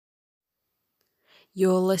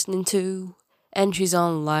You're listening to Entries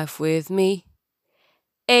on Life with me,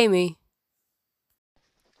 Amy.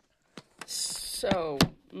 So,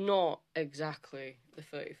 not exactly the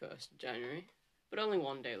 31st of January, but only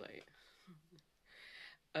one day late.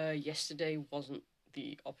 Yesterday wasn't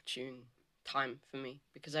the opportune time for me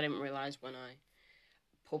because I didn't realise when I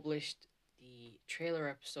published the trailer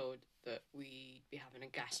episode that we'd be having a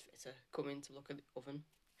gas fitter come in to look at the oven.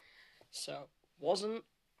 So, wasn't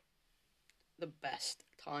the best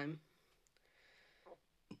time.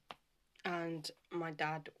 And my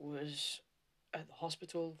dad was at the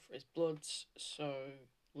hospital for his bloods, so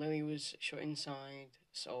Lily was shut inside,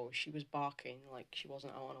 so she was barking like she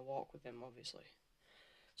wasn't out on a walk with him, obviously.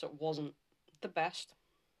 So it wasn't the best.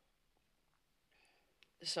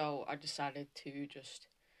 So I decided to just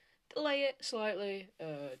delay it slightly,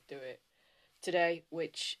 do it today,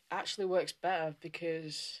 which actually works better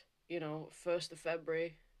because, 1st of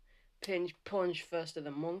February, punch 1st of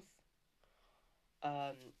the month.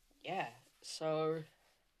 Yeah, so,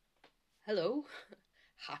 hello,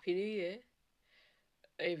 Happy New Year.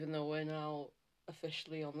 Even though we're now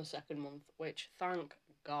officially on the second month, which, thank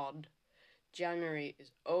God, January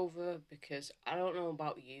is over, because I don't know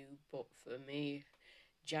about you, but for me,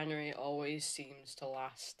 January always seems to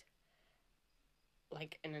last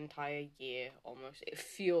like an entire year almost. It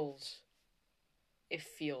feels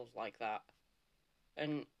like that.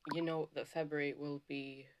 And you know that February will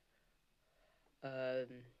be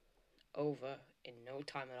over in no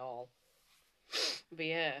time at all. But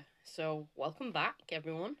yeah, so welcome back,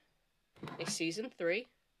 everyone. It's season 3.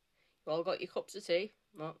 You all got your cups of tea,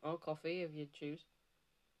 or coffee if you choose.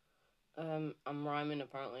 I'm rhyming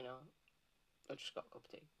apparently now. I just got a cup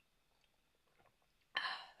of tea.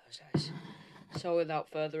 That was nice. So without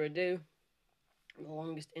further ado, the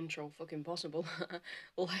longest intro fucking possible,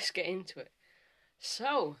 let's get into it.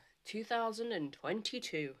 So,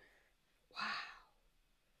 2022. Wow.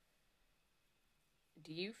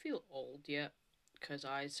 Do you feel old yet? Because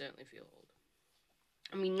I certainly feel old.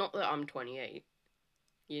 I mean, not that I'm 28.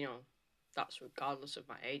 That's regardless of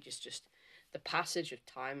my age. It's just the passage of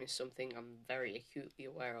time is something I'm very acutely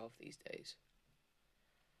aware of these days.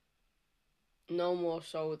 No more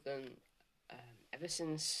so than ever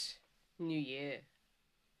since New Year,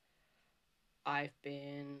 I've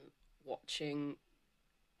been watching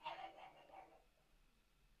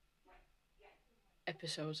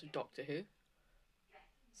episodes of Doctor Who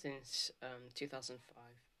since 2005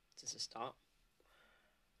 to the start.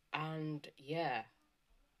 And yeah,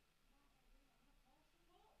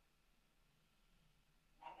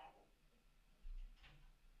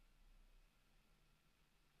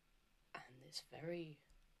 and it's very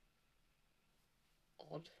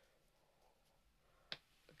odd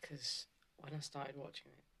because when I started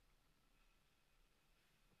watching it,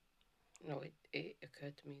 it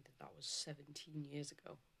occurred to me that was 17 years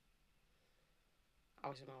ago. I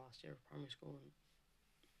was in my last year of primary school, and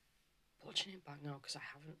watching it back now, because I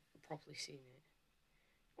haven't properly seen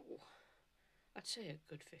it, I'd say a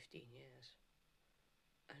good 15 years.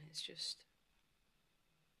 And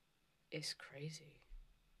it's crazy.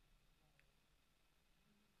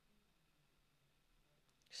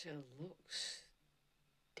 So it looks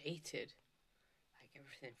dated. Like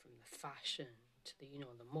everything from the fashion to the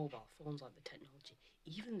mobile phones, like the technology,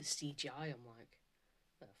 even the CGI. I'm like,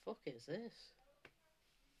 the fuck is this?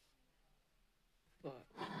 But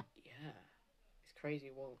yeah, it's crazy.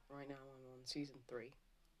 Well, right now I'm on season 3.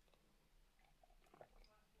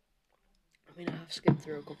 I mean, I have skimmed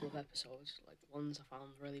through a couple of episodes, like ones I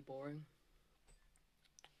found really boring.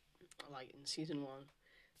 Like in season 1,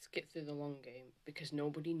 skip through the long game because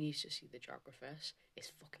nobody needs to see the Jaguar Fest.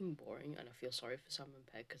 It's fucking boring, and I feel sorry for Sam and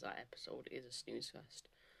Peg because that episode is a snooze fest.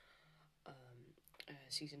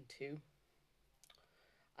 Season 2,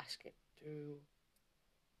 I skipped through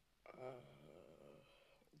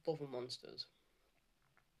Love and Monsters.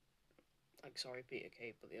 Like, sorry, Peter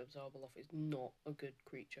Kay, but the Absorbaloff is not a good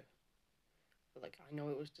creature. Like, I know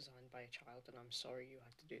it was designed by a child, and I'm sorry you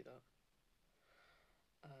had to do that.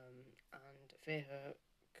 And Fear Her,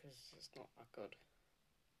 because it's not that good,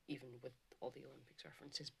 even with all the Olympics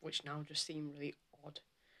references, which now just seem really odd,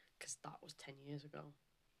 because that was 10 years ago.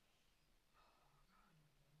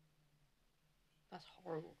 That's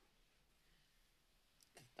horrible.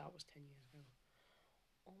 That was 10 years ago.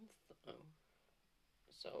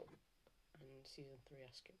 So, and season 3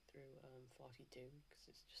 I skipped through 42, because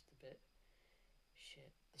it's just a bit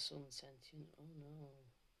shit. The sun's sentient. Oh no.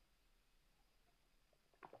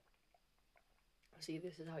 See,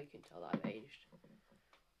 this is how you can tell that I've aged.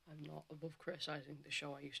 I'm not above criticising the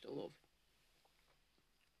show I used to love.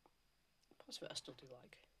 Parts of it I still do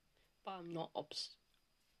like, but I'm not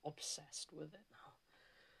obsessed with it now.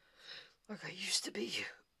 Like I used to be.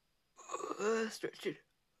 Stretching.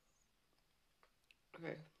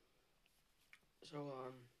 Okay. So,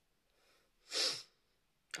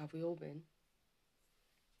 have we all been?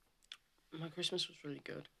 My Christmas was really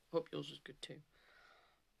good. Hope yours was good too.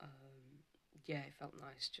 Yeah, it felt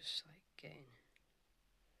nice just like getting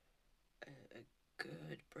a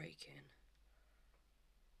good break in.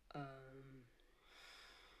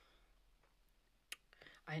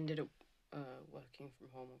 I ended up working from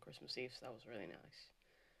home on Christmas Eve, so that was really nice.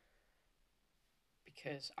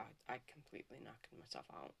 Because I completely knackered myself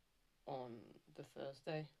out on the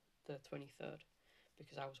Thursday, the 23rd,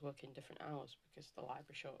 because I was working different hours because the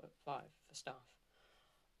library shut at 5 for staff.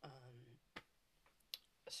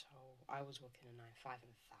 So I was working a 9 to 5,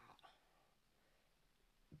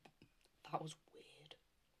 and that was weird.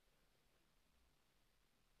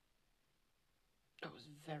 That was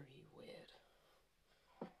very weird.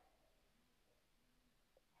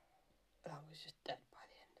 I was just dead by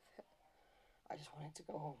the end of it. I just wanted to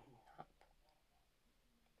go home and nap.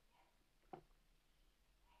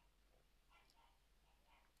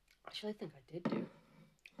 Actually, I think I did do.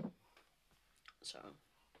 So,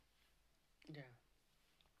 yeah.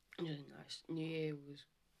 Really nice. New Year was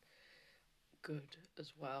good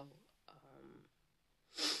as well.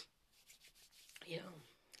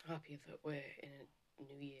 Happy that we're in a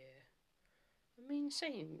new year. I mean,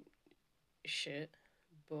 same shit,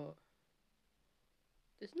 but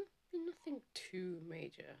there's nothing too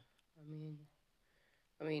major. I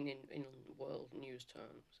mean, in world news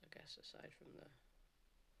terms, I guess, aside from the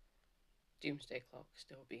doomsday clock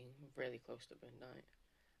still being really close to midnight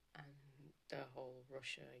and the whole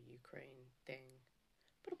Russia-Ukraine thing.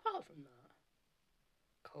 But apart from that,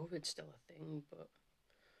 COVID's still a thing, but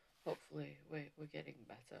hopefully we're getting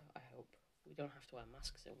better, I hope. We don't have to wear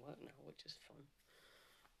masks in work now, which is fun.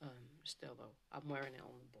 Still though, I'm wearing it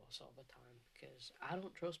on the bus all the time because I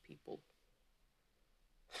don't trust people.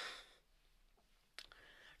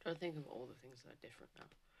 Trying to think of all the things that are different now.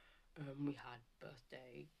 We had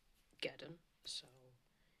birthday Geddon, so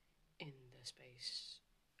in the space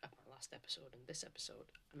of my last episode and this episode,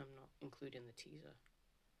 and I'm not including the teaser,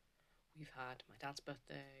 we've had my dad's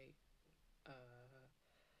birthday,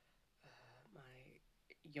 my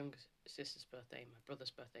younger sister's birthday, my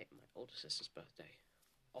brother's birthday, and my older sister's birthday,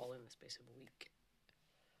 all in the space of a week.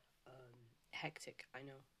 Hectic, I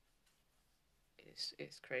know. It's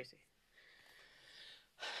crazy.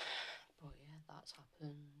 But yeah, that's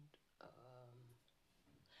happened.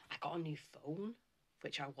 I got a new phone,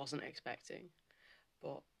 which I wasn't expecting,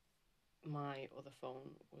 but my other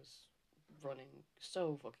phone was running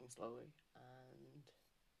so fucking slowly, and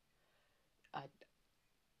I'd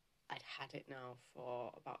had it now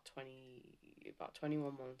for about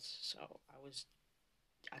 21 months, so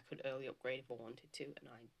I could early upgrade if I wanted to,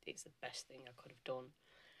 and it's the best thing I could have done.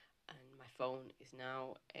 And my phone is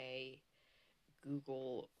now a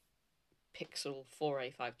Google Pixel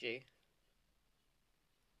 4a 5G,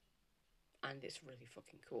 and it's really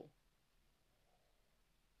fucking cool.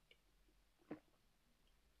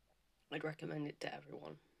 I'd recommend it to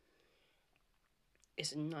everyone.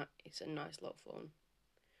 It's a nice little phone.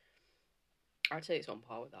 I'd say it's on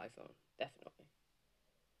par with the iPhone, definitely.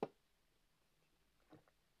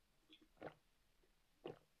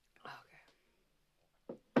 Okay.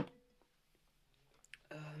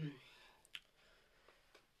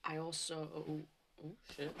 I also... Oh,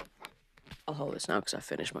 shit. I'll hold this now because I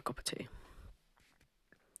finished my cup of tea.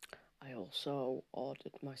 I also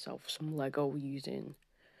ordered myself some Lego using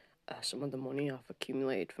some of the money I've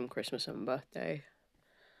accumulated from Christmas and birthday.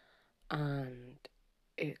 And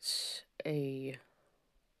it's £175,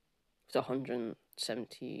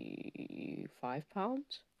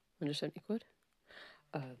 £170.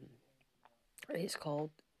 It's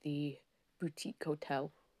called the Boutique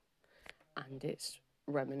Hotel, and it's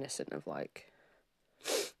reminiscent of like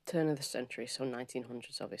turn of the century, so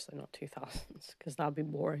 1900s, obviously not 2000s, because that'd be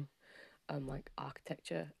boring. Like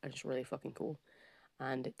architecture, and it's really fucking cool.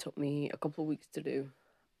 And it took me a couple of weeks to do.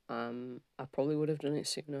 I probably would have done it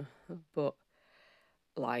sooner, but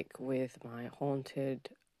like with my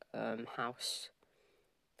haunted house,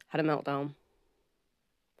 had a meltdown.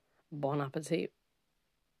 Bon appetit.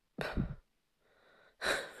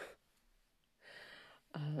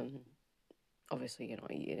 Obviously you're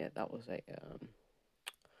not eating it. That was a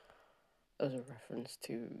reference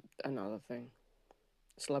to another thing,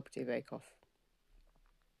 Celebrity Bake Off.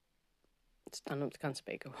 Stand Up to Cancer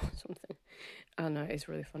Bake Off or something. I know, it's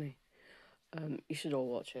really funny. You should all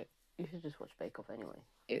watch it. You should just watch Bake Off anyway.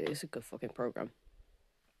 It is a good fucking program.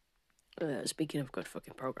 Speaking of good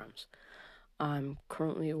fucking programs, I'm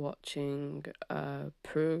currently watching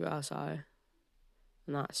Pulgasai,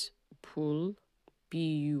 and that's Pul,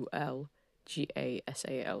 Bulgasal,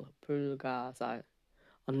 Pulgasai,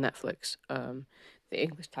 on Netflix. The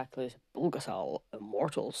English title is Bulgasal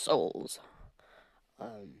Immortal Souls.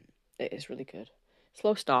 It is really good.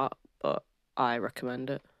 Slow start, but I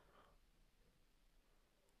recommend it.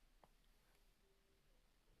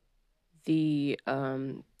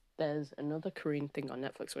 There's another Korean thing on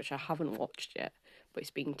Netflix which I haven't watched yet, but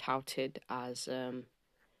it's being touted as the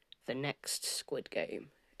next Squid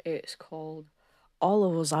Game. It's called All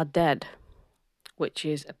of Us Are Dead, which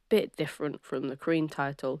is a bit different from the Korean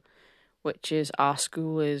title, which is Our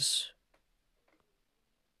School is ...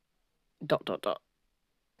 dot dot dot.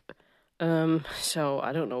 So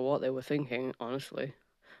I don't know what they were thinking, honestly.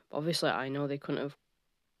 But obviously I know they couldn't have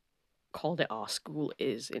called it Our School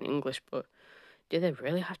Is in English, but did they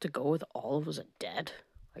really have to go with All of Us Are Dead?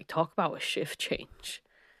 Like, talk about a shift change.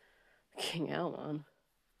 King hell,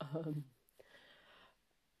 man.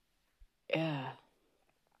 Yeah.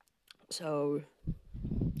 So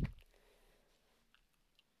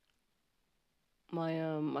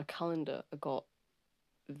my calendar I got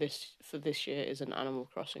this year is an Animal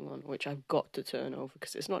Crossing one, which I've got to turn over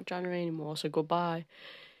because it's not January anymore. So goodbye,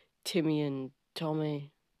 Timmy and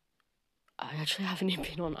Tommy. I actually haven't even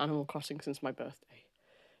been on Animal Crossing since my birthday.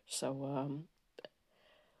 So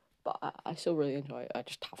but I still really enjoy it. I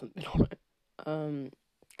just haven't been on it.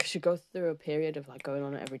 Because you go through a period of like going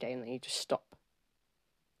on it every day and then you just stop.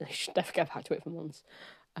 And you should never get back to it for months.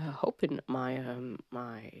 Hoping my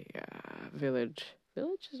village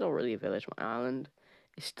is not really a village, my island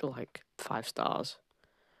is still like 5 stars.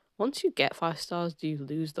 Once you get 5 stars, do you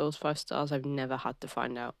lose those 5 stars? I've never had to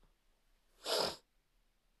find out.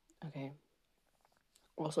 Okay.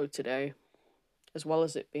 Also today, as well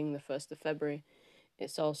as it being the 1st of February,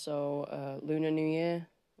 it's also Lunar New Year,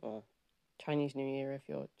 or Chinese New Year if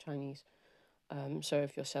you're Chinese. So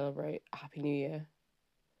if you celebrate, Happy New Year.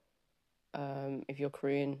 If you're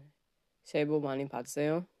Korean, 새해 복 많이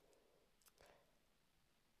받으세요.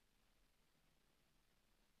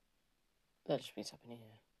 That just means Happy New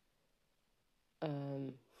Year.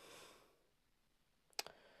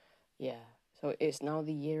 Yeah, so it's now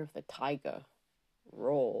the year of the tiger.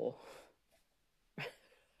 Roar.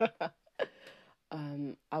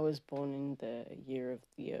 I was born in the year of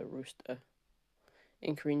the rooster.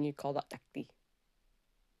 In Korean, you call that takdi.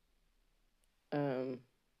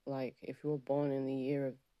 Like if you were born in the year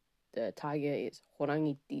of the tiger, it's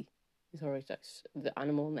호랑이띠. It's always the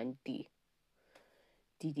animal and then D.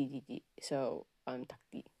 So I'm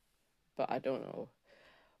takdi, but I don't know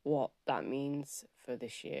what that means for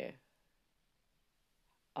this year.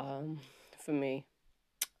 For me,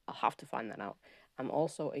 I'll have to find that out. I'm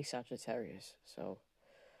also a Sagittarius, so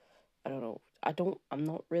I don't know. I'm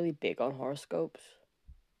not really big on horoscopes,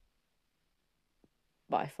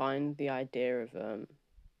 but I find the idea of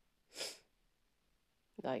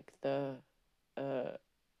like the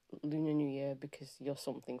Lunar New Year, because you're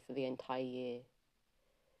something for the entire year.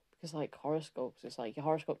 Because like horoscopes, it's like your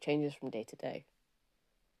horoscope changes from day to day.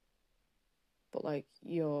 But like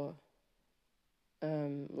you're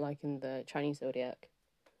like in the Chinese zodiac,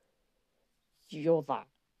 you're that.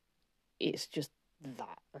 It's just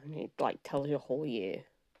that, and it like tells your whole year.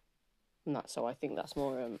 And so I think that's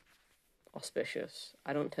more auspicious.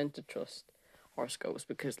 I don't tend to trust horoscopes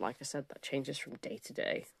because, like I said, that changes from day to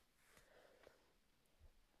day.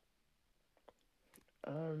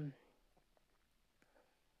 So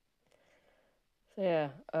yeah,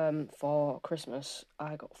 for Christmas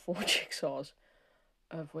I got 4 jigsaws,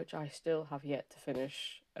 of which I still have yet to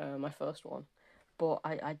finish my first one, but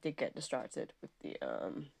I did get distracted with the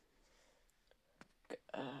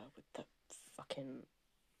fucking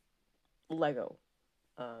Lego.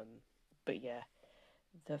 But yeah,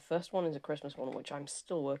 the first one is a Christmas one, which I'm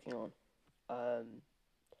still working on.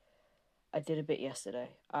 I did a bit yesterday.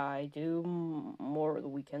 I do more at the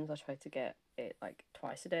weekends. I try to get it like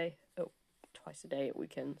twice a day. Twice a day at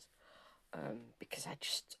weekends. Because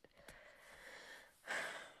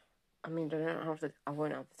I mean, I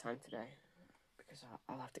won't have the time today because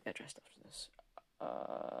I'll have to get dressed after this.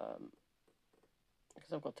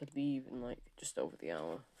 Because I've got to leave in like just over the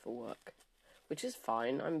hour for work, which is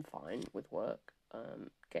fine. I'm fine with work.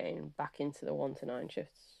 Getting back into the 1 to 9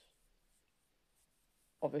 shifts.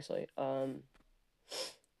 Obviously, I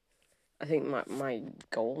think my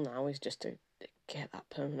goal now is just to get that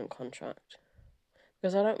permanent contract,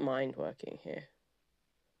 because I don't mind working here.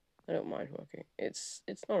 I don't mind working. It's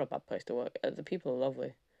not a bad place to work. The people are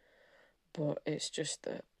lovely, but it's just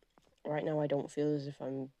that right now I don't feel as if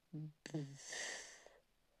I'm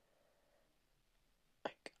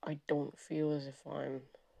I don't feel as if I'm...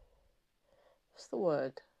 What's the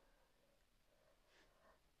word?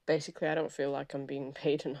 Basically, I don't feel like I'm being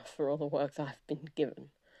paid enough for all the work that I've been given.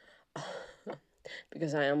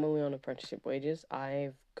 Because I am only on apprenticeship wages.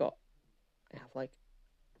 I'm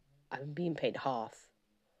being paid half.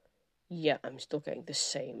 Yeah, I'm still getting the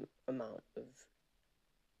same amount of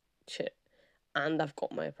shit. And I've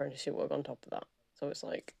got my apprenticeship work on top of that. So it's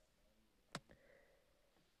like...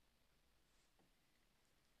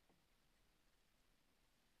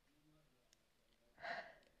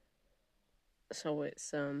 So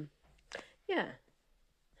it's, yeah.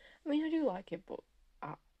 I mean, I do like it, but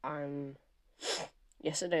I'm...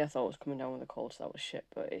 Yesterday I thought I was coming down with a cold, so that was shit,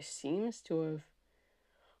 but it seems to have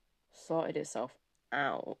sorted itself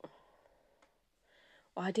out.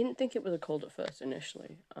 Well, I didn't think it was a cold at first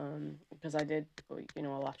initially, because I did, a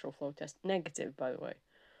lateral flow test, negative, by the way.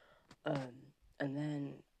 And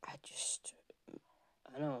then I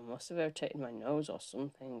don't know, I must have irritated my nose or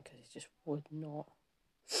something, because it just would not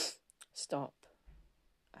stop.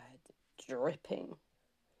 I had dripping.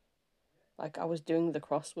 Like, I was doing the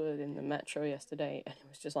crossword in the metro yesterday, and it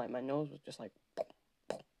was just like, my nose was just like,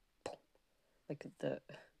 like I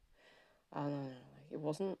don't know, like, it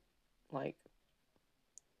wasn't like,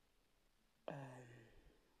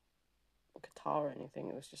 catarrh or anything,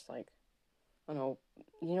 it was just like, I don't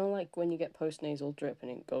know, like when you get post-nasal drip and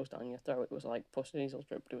it goes down your throat, it was like post-nasal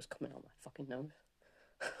drip, but it was coming out my fucking nose.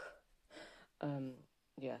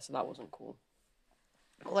 Yeah, so that wasn't cool.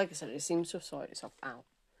 But like I said, it seems to have sorted itself out.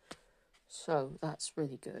 So, that's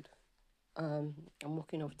really good. I'm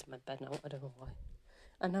walking over to my bed now, I don't know why.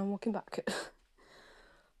 And now I'm walking back.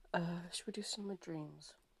 Should we do some of my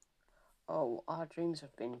dreams? Oh, our dreams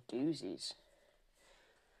have been doozies.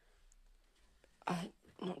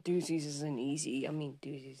 Not doozies as in easy, I mean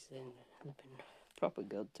doozies as in have been proper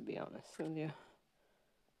good, to be honest with you.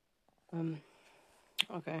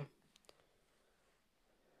 Okay.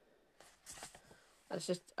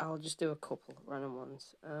 I'll just do a couple of random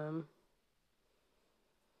ones.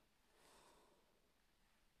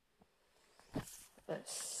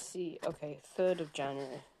 Let's see. Okay, 3rd of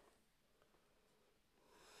January.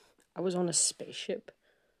 I was on a spaceship.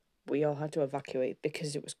 We all had to evacuate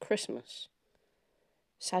because it was Christmas.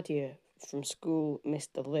 Sadia from school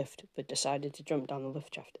missed the lift, but decided to jump down the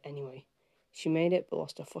lift shaft anyway. She made it, but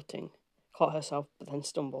lost her footing. Caught herself, but then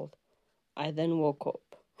stumbled. I then woke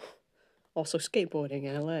up. Also skateboarding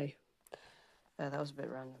in LA. That was a bit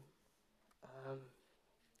random.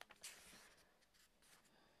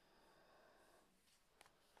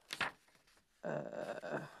 I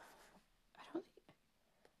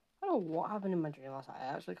don't know what happened in my dream last night.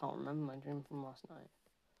 I actually can't remember my dream from last night.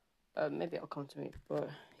 Maybe it'll come to me. But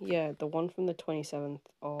yeah, the one from the 27th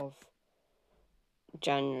of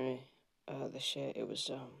January, it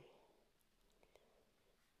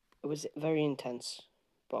was very intense.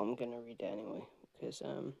 But I'm gonna read it anyway because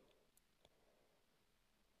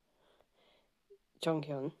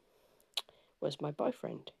Jonghyun was my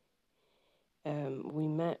boyfriend. We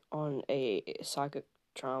met on a psychic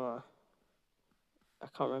drama. I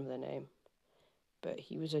can't remember the name, but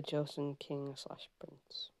he was a Joseon King /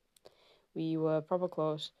 Prince. We were proper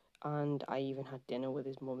close, and I even had dinner with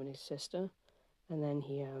his mum and his sister. And then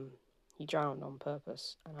he drowned on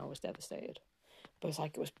purpose, and I was devastated. But it's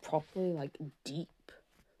like it was properly like deep,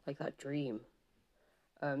 like that dream.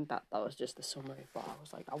 That was just the summary. But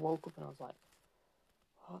I woke up and I was like,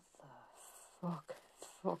 what the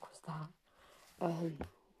fuck was that?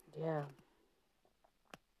 Yeah.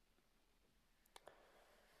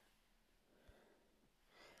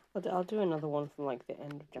 I'll do another one from like the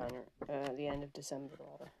end of January, the end of December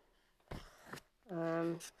rather.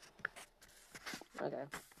 Okay.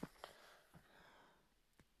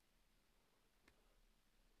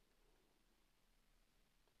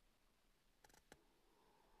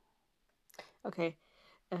 Okay.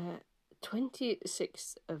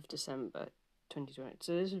 26th of December, 2020.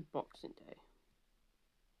 So this is Boxing Day.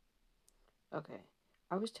 Okay.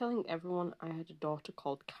 I was telling everyone I had a daughter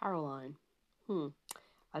called Caroline.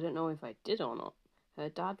 I don't know if I did or not. Her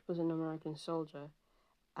dad was an American soldier,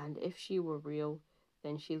 and if she were real,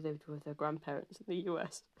 then she lived with her grandparents in the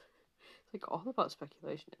US. It's like all about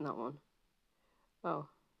speculation in that one. Oh.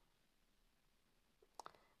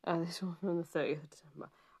 This one from the 30th of December.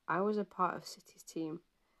 I was a part of City's team,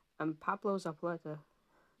 and Pablo Zabaleta,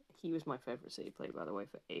 he was my favourite City player, by the way,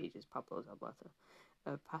 for ages, Pablo Zabaleta,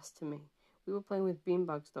 passed to me. We were playing with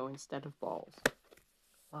beanbags, though, instead of balls.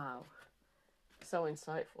 Wow. So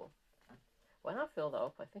insightful. When I fill that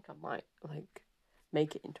up, I think I might,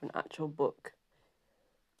 make it into an actual book.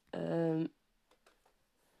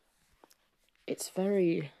 it's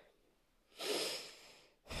very...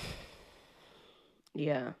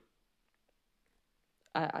 Yeah.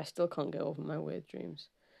 I still can't get over my weird dreams.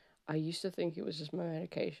 I used to think it was just my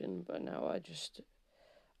medication, but now I just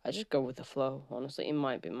go with the flow. Honestly, it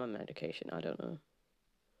might be my medication. I don't know.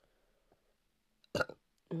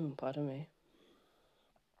 Pardon me.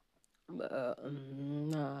 But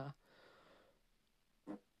nah.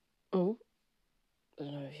 Oh, I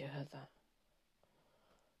don't know if you heard that.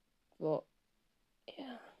 But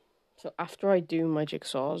yeah. So after I do my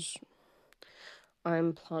jigsaws,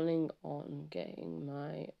 I'm planning on getting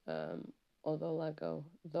my other Lego,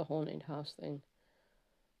 the haunted house thing,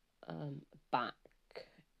 back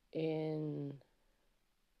in.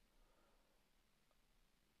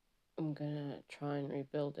 I'm gonna try and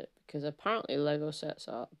rebuild it because apparently Lego sets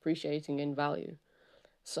are appreciating in value.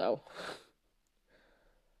 So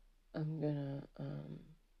I'm gonna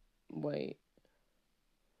wait.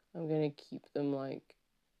 I'm gonna keep them like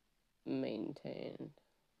maintained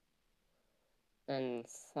and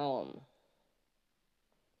sell them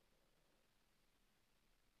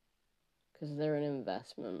because they're an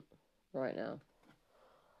investment right now.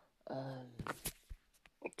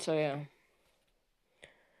 So yeah.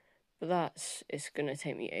 But it's gonna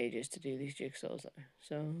take me ages to do these jigsaws though.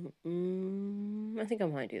 So I think I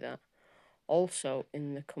might do that. Also,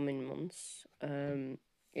 in the coming months, in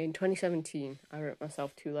 2017, I wrote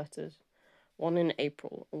myself 2 letters. One in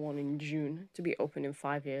April and one in June to be open in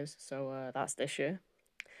 5 years. So that's this year.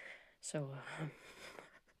 So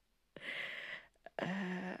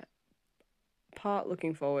part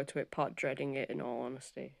looking forward to it, part dreading it in all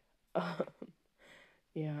honesty.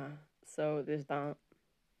 Yeah, so there's that.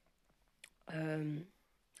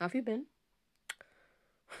 Have you been?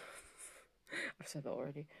 I've said that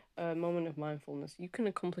already. Moment of mindfulness. You can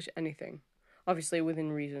accomplish anything, obviously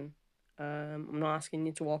within reason. I'm not asking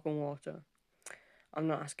you to walk on water. I'm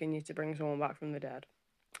not asking you to bring someone back from the dead.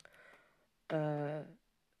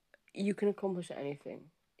 You can accomplish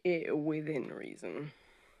anything within reason.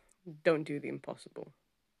 Don't do the impossible.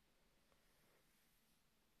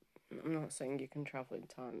 I'm not saying you can travel in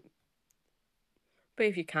time, but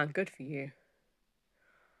if you can, good for you.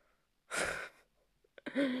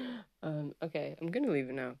 Okay, I'm gonna leave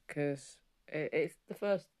it now because it's the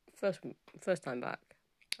first time back.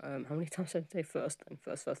 How many times did I say first? And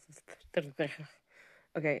first.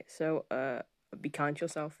 Okay, so be kind to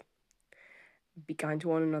yourself. Be kind to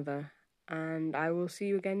one another, and I will see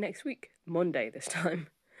you again next week, Monday this time.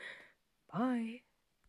 Bye.